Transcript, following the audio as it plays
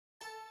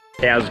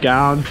How's it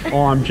going?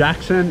 I'm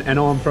Jackson and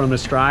I'm from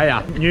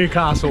Australia.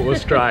 Newcastle,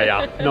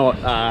 Australia, not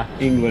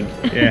England.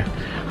 Yeah.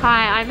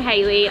 Hi, I'm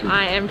Hayley.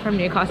 I am from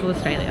Newcastle,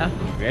 Australia.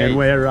 And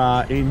we're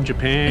in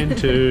Japan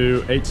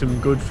to eat some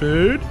good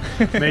food,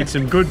 meet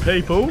some good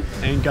people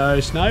and go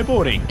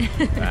snowboarding.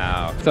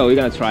 Wow. So we're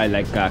gonna try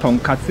like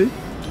tonkatsu.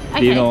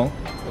 Do you know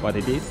what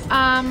it is?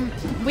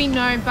 We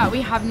know, but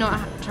we have not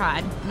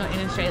tried. Not in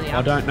Australia.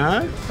 I don't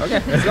know.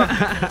 Okay, let's go.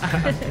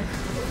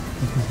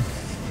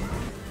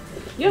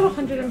 You have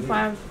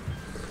 105.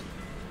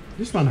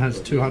 This one has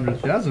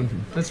 200,000.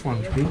 This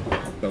one's good.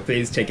 So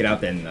please check it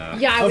out and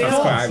Yeah, I will.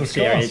 subscribe,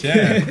 share it.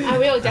 Yeah. I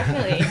will,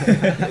 definitely.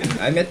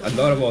 I met a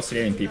lot of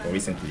Australian people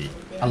recently.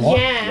 A lot?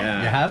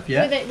 Yeah. You have?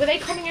 Yeah. Were they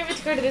coming over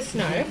to go to the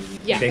snow?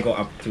 Yeah. They go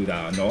up to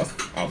the north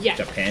of Yeah.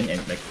 Japan and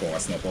like for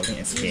snowboarding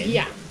and skiing.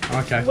 Yeah.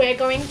 Okay. We're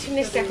going to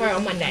Niseko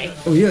on Monday.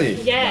 Oh really?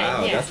 Yeah,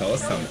 Wow, yeah. that's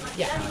awesome.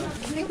 Yeah.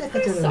 Sake?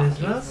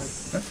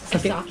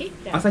 Asaki?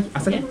 Asaki?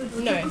 Asaki?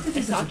 Yeah. No,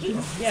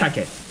 Asaki? Yeah.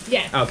 Sake.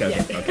 Yeah. Okay,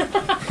 yeah. okay,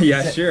 okay.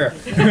 Yeah, sure.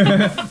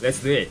 Let's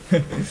do it.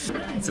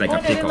 It's like Oh,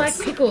 a no, they're like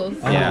pickles. pickles.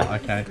 Oh, Yeah.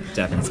 okay.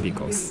 Japanese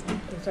pickles. Oh,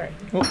 sorry.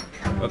 Oh,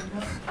 Oh,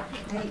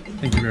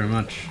 thank you very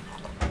much.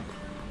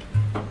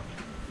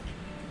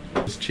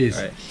 Cheers.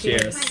 alright,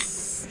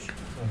 cheers.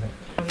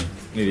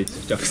 Maybe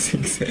it's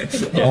chopsticks.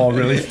 Oh,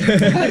 really?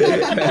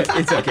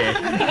 It's okay.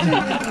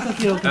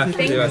 Thank you.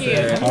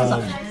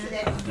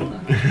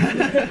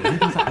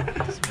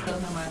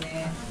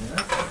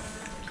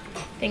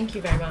 Thank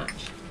you very much.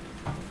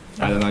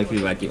 I don't know if you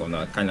like it or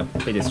not. Kind of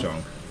pretty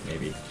strong,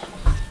 maybe.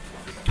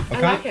 I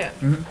like it.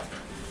 Mhm.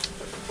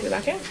 You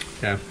like it?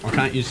 Yeah, I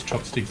can't use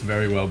chopsticks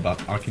very well,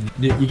 but I can.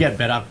 You get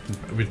better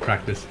with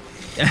practice.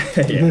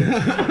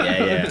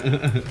 Yeah.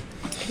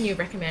 Can you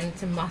recommend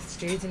some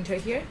must-dos in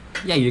Tokyo?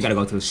 Yeah, you gotta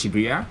go to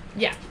Shibuya.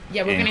 Yeah.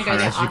 Yeah, we're And gonna go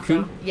there Harajuku?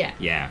 after. Yeah.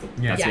 Yeah,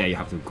 Yeah. that's Yeah. where you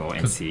have to go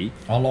and see.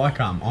 I like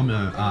I'm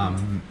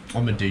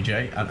a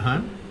DJ at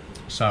home,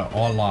 so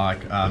I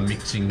like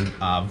mixing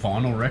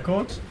vinyl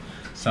records.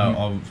 So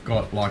I've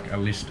got like a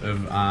list of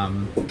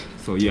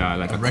So you are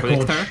like a record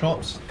collector.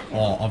 shops.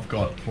 Oh, I've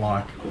got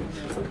like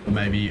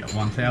maybe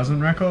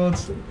 1,000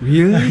 records.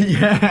 Really?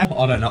 Yeah.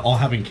 I don't know. I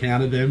haven't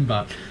counted them,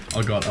 but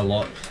I got a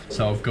lot.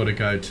 So I've got to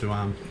go to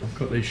I've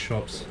got these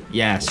shops.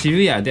 Yeah,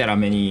 Shibuya. There are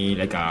many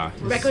like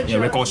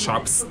Record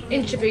shops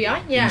In Shibuya?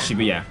 Yeah. in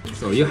Shibuya.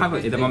 So you have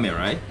it at the moment,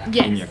 right?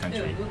 Yes. In your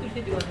country.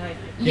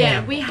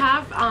 Yeah, we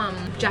have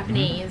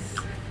Japanese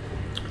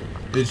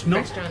It's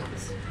not,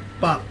 restaurants.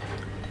 but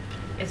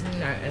It's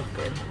not as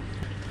good.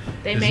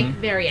 They Isn't make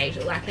it?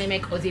 variation, like they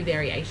make Aussie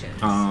variations.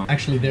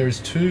 actually there is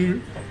 2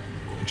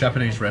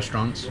 Japanese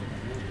restaurants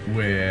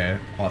where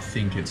I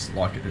think it's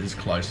like as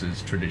close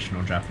as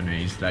traditional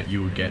Japanese that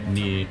you would get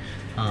near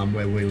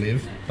where we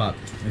live, but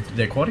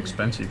they're quite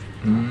expensive.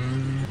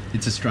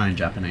 It's Australian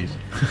Japanese.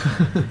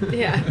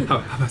 Yeah.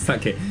 How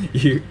sake?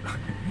 You,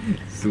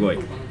 すごい.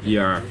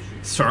 You're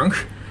strong.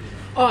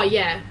 Oh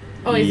yeah.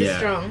 Oh, is it Yeah.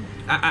 strong?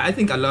 I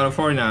think a lot of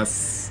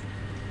foreigners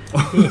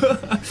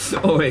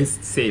always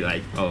say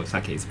like, oh,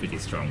 sake is pretty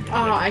strong.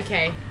 Oh,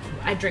 okay.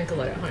 I drink a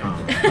lot at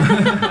home.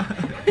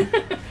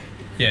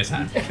 Yes,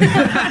 Han.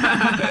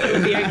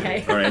 It'll be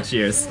okay. Alright,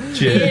 cheers.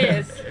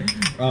 Cheers.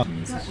 お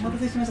待た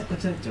せしました。こ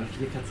ちら上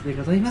ヒレカツで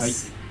ございま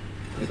す。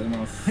ありがとうござい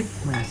ま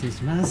す。前失礼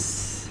しま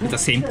す。 It's the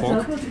same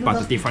pork,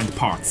 but different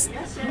parts.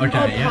 Oh,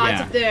 Okay, yeah. parts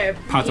Yeah. of the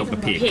Parts of the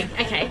pig. pig.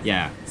 Okay.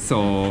 Yeah,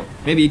 so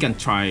maybe you can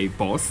try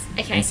both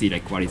Okay. and see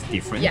like what is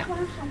different. Yeah.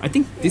 I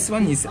think this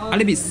one is a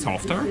little bit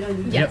softer.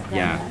 Yeah.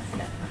 Yeah,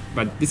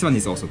 but this one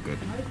is also good.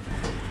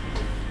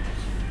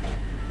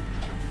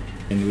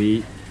 And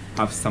we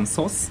have some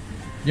sauce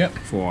Yep.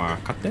 for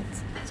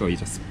cutlets, so you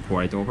just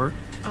pour it over.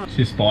 Is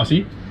it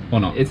spicy or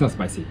not? It's not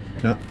spicy.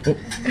 No. Oh.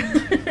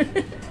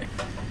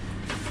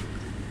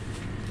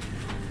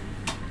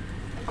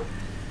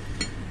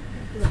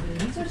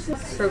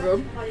 So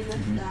good.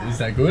 Is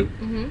that good?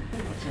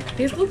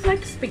 This looks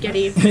like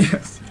spaghetti.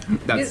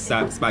 Yes,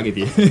 that's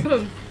spaghetti.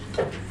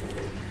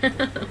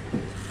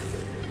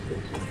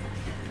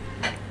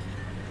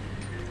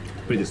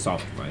 Pretty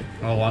soft, right?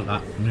 I like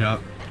that. Yeah.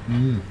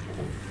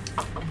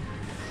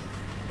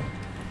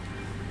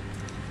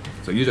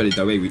 So usually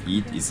the way we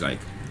eat is like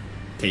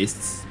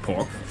taste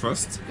pork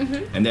first,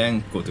 and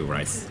then go to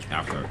rice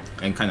after,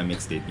 and kind of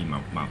mix it in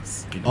my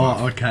mouth. In the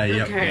mouth. Oh, okay.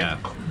 Yep. Okay. Yeah.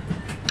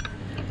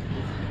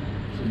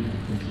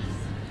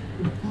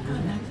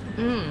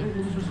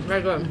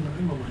 Very good.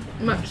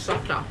 Much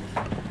softer.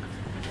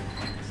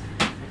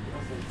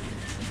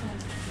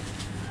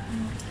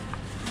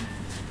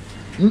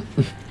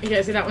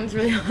 Okay, so that one's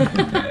really hot.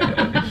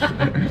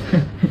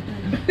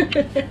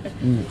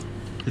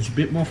 It's a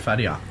bit more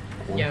fattier,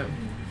 Yeah.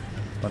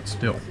 but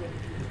still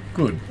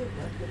good.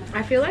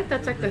 I feel like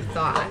that's like the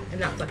thigh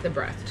and that's like the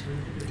breast.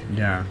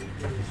 Yeah.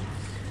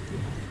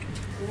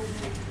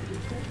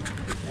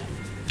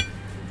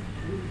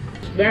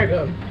 Very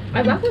good.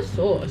 I like the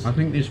sauce. I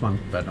think this one's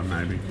better,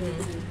 maybe.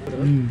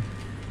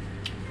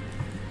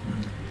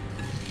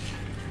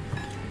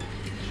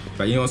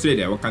 But in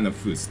Australia, what kind of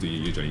foods do you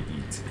usually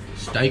eat?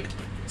 Steak.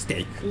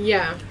 Steak.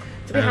 Yeah.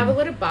 We have a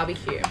lot of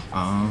barbecue.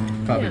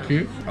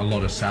 Barbecue, a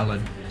lot of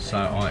salad. So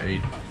I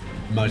eat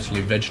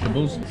mostly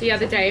vegetables. The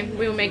other day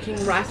we were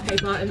making rice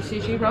paper and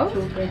sushi rolls.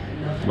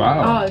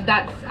 Wow. Oh,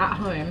 that's at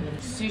home.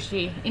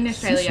 Sushi in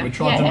Australia. We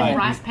tried to and make-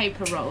 rice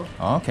paper roll.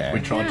 Okay.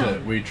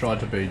 We tried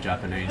to be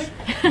Japanese.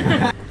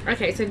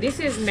 Okay, so this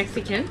is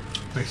Mexican.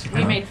 Mexican.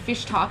 We made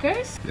fish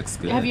tacos. Looks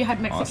good. Have you had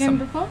Mexican Awesome.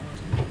 before?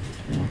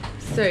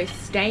 So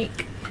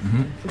steak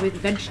with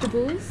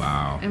vegetables.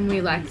 Wow. And we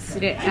like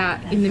sit it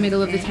out in the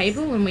middle of the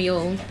table and we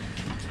all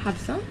have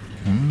some.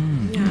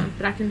 Yeah,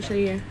 but I can show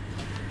you.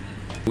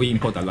 We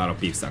import a lot of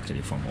beefs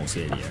actually from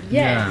Australia.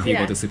 Yeah. If you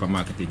go to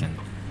supermarket, you can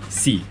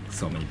see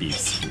so many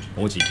beefs,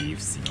 OG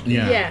beefs. You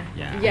know. Yeah.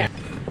 Yeah.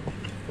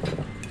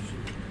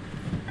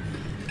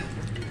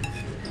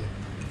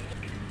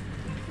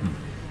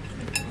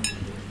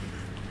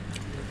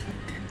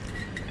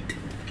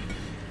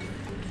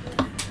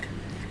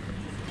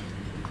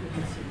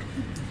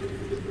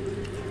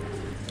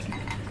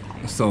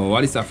 So,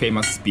 what is a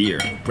famous beer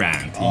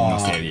brand in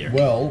Australia?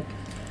 Well,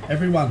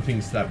 everyone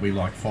thinks that we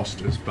like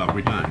Foster's, but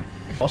we don't.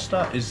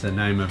 Foster is the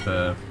name of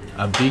a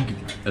big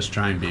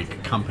Australian beer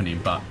company,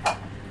 but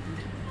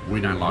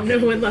we don't like No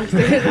it. one likes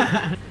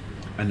it.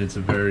 And it's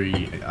a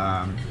very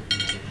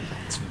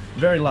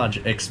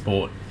large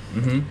export,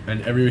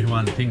 and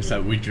everyone thinks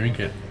that we drink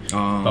it,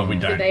 but we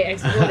don't. They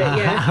export it,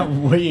 yeah.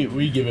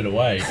 we give it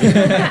away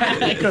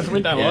because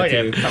we don't like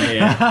to it. come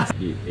here.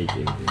 Eat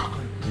anything.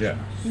 Yeah.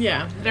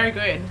 Yeah, very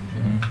good.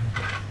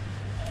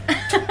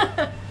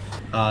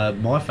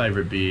 My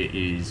favourite beer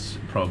is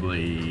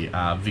probably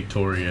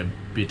Victoria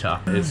Bitter.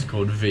 It's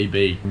called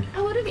VB.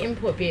 A lot of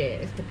import beer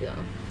is popular.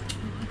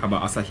 How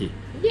about Asahi?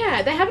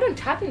 Yeah, they have it on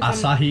tap in some...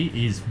 Asahi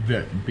is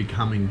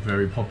becoming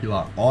very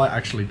popular. I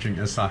actually drink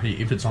Asahi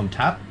if it's on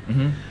tap.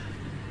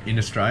 In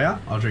Australia,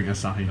 I'll drink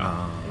Asahi.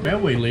 Where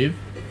we live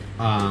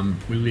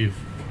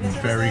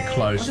very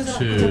close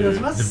to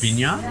the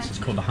vineyards. It's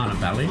called the Hunter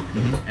Valley,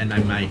 and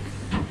they make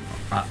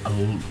a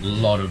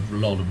lot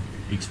of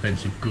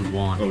expensive good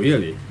wine. Oh,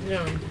 really?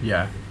 Yeah.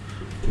 Yeah.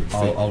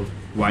 I'll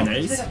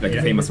Wineries? Like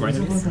famous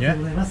wineries?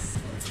 yeah.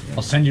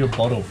 I'll send you a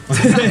bottle.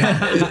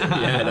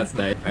 Yeah, that's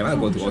nice. I want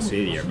to go to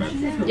Australia, but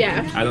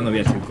Yeah. I don't know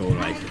where to go.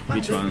 Like,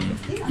 which one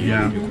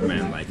Yeah. you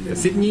recommend? Like, the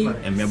Sydney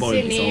and Melbourne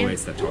is Sydney.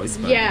 always the choice.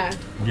 But Yeah.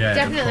 Yeah, of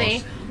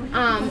Definitely.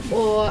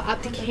 Or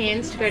up to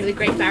Cairns to go to the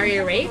Great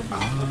Barrier Reef.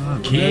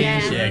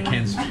 Cairns, Yeah.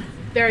 Cairns.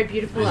 Very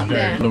beautiful up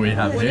there. What do we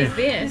have What there? is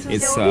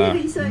this?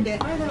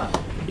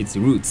 It's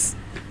roots.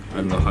 I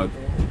don't know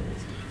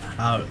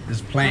how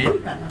There's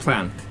plant.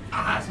 plant.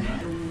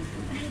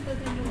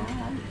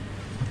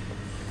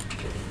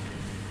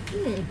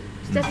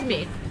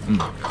 Sesame.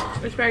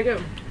 It's very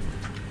good.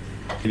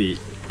 Maybe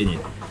in it.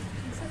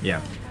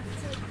 Yeah.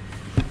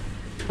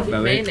 But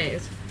when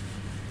Mayonnaise.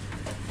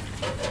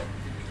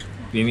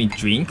 we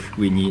drink,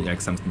 we need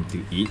like something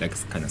to eat, like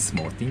kind of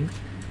small thing.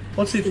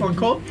 What's this one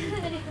called?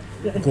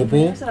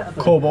 Gobo.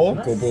 Kobo.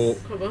 Gobo.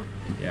 Cool.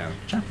 Yeah.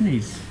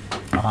 Japanese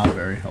are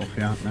very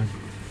healthy, aren't they?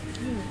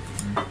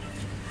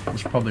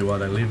 That's probably why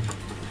they live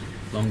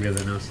longer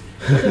than us.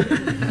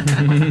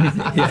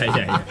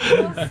 Yeah.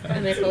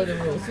 And they follow the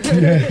rules.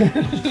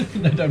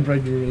 They don't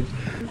break the rules.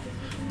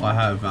 I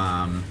have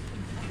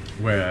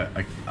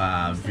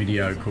a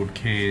video called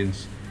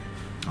Cairns,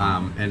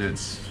 and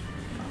it's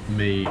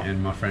me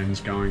and my friends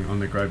going on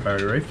the Great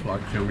Barrier Reef,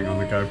 like filming on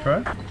the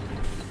GoPro.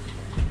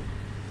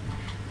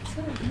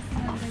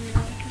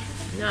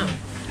 No.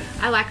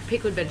 I like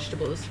pickled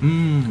vegetables.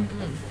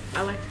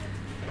 I like...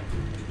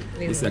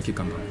 This is a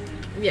cucumber.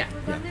 Yeah.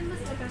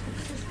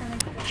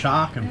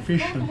 Shark and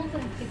fish and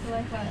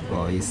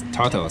Oh, it's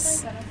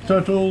turtles.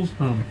 turtles.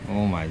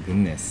 Oh my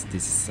goodness,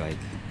 this is like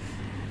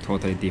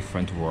totally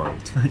different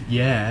world.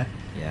 Yeah,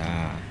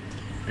 Yeah.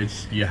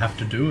 you have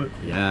to do it.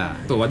 Yeah.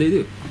 So what do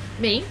you do?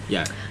 Me?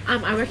 Yeah.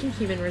 I work in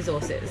human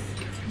resources.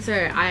 So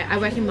I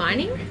work in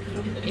mining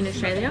in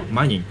Australia.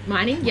 Mining.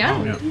 Mining, yeah.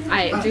 Oh, yeah.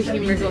 I do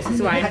human resources,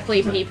 so I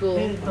employ people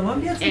and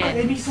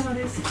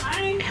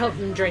help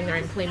them during their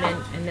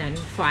employment and then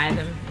fire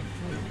them.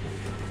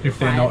 If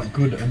they're not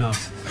good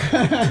enough.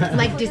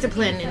 Like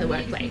discipline in the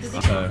workplace. So,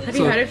 Have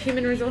you heard of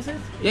human resources?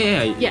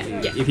 Yeah. Yeah.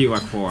 If you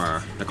work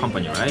for the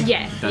company, right?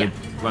 Yeah, That yeah.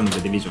 one of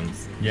the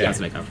divisions Yeah. has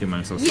like a human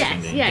resources, Yes,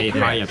 and then yeah, they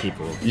correct. hire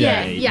people.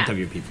 Yeah, They yeah.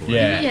 interview people.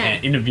 yeah, Yeah.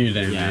 and interview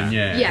them. Yeah. And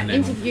yeah, Yeah, and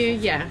then- interview,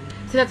 yeah.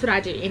 So that's what I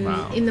do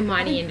Wow. in the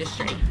mining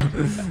industry.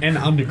 and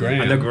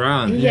underground.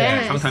 Underground.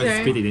 Yeah, Sometimes so-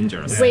 it's pretty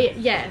dangerous. So Yeah.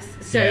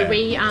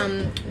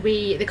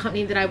 we the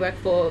company that I work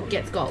for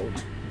gets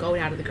gold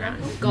out of the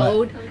ground.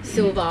 Gold,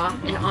 silver,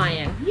 and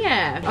iron.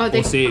 Yeah. Oh, they,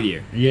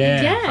 Australia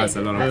Yeah. Yeah. has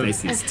a lot of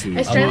places to.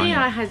 Australia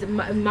mine. has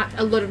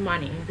a lot of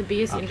mining, the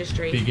biggest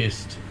industry.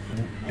 Biggest.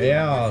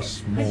 Our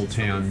small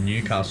town,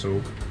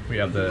 Newcastle, we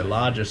have the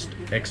largest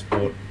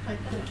export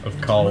of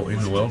coal in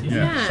the world.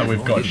 Yeah. So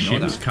we've got Didn't know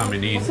ships that.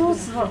 coming in,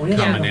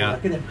 coming out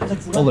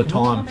all the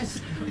time.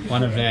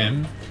 One of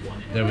them,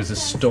 there was a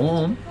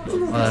storm,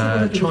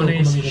 a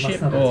Chinese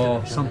ship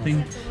or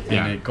something, and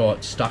Yeah. it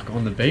got stuck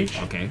on the beach.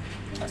 Okay.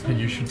 And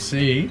you should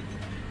see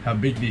how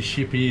big this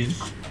ship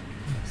is.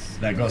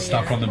 that got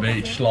stuck on the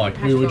beach.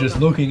 Like we were just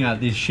looking at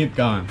this ship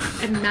going.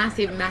 A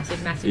massive,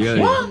 massive, massive Yeah.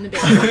 ship on the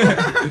beach.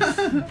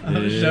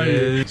 I'll show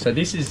you. So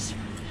this is.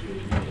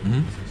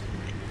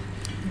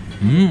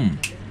 Mm.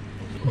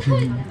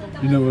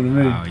 You know what I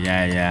mean? Oh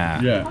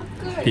yeah. Yeah.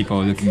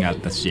 People looking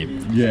at the ship.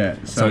 Yeah.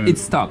 So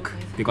it's stuck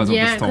because of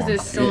the Yeah, storm. because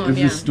it's It storm, was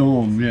yeah. a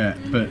storm, yeah,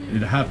 but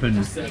it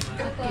happened.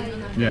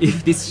 Yeah.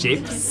 If this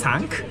ship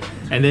sank,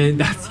 and then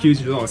that's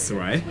huge loss,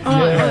 right?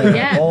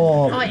 Yeah.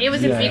 Oh, It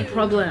was yeah. a big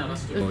problem.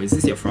 Oh, is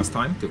this your first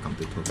time to come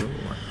to Tokyo?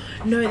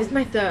 Or? No, this is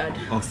my third.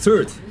 Oh,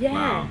 third. Yeah,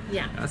 Wow.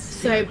 yeah. That's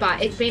So,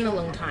 but it's been a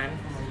long time.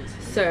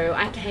 So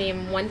I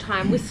came one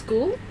time with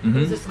school. It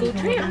was a school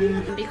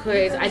trip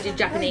because I did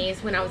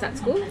Japanese when I was at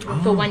school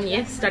for 1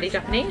 year. Studied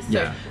Japanese. So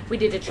Yeah. we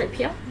did a trip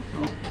here.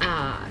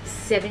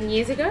 7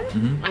 years ago,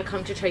 I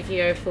come to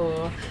Tokyo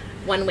for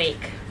 1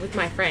 week with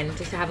my friend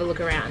just to have a look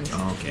around.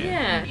 Okay.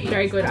 Yeah,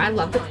 very good. I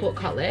love the pork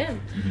cutlet.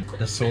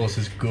 The sauce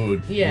is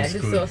good. Yeah, It's the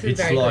good. sauce is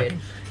it's very like, good.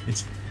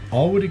 It's.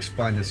 I would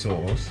explain the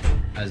sauce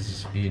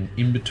as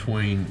in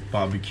between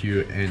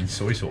barbecue and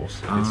soy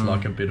sauce. It's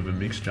like a bit of a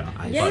mixture.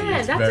 But Yeah,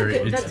 it's that's very, a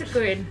good. it's- That's a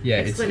good Yeah,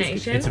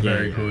 explanation. it's a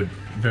very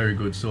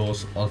good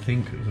sauce. I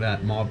think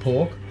that my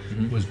pork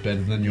was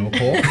better than your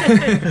pork.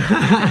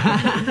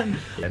 Yeah,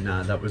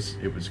 no, it was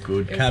good. It was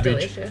Cabbage,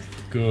 delicious.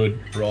 good.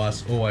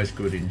 Rice, always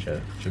good in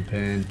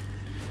Japan.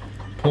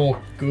 Pork,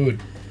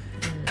 good.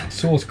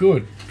 Sauce,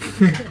 good.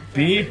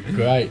 Beer,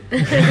 great.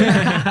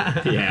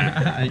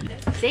 Yeah.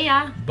 See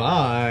ya.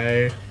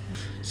 Bye.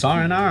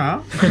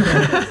 Sayonara.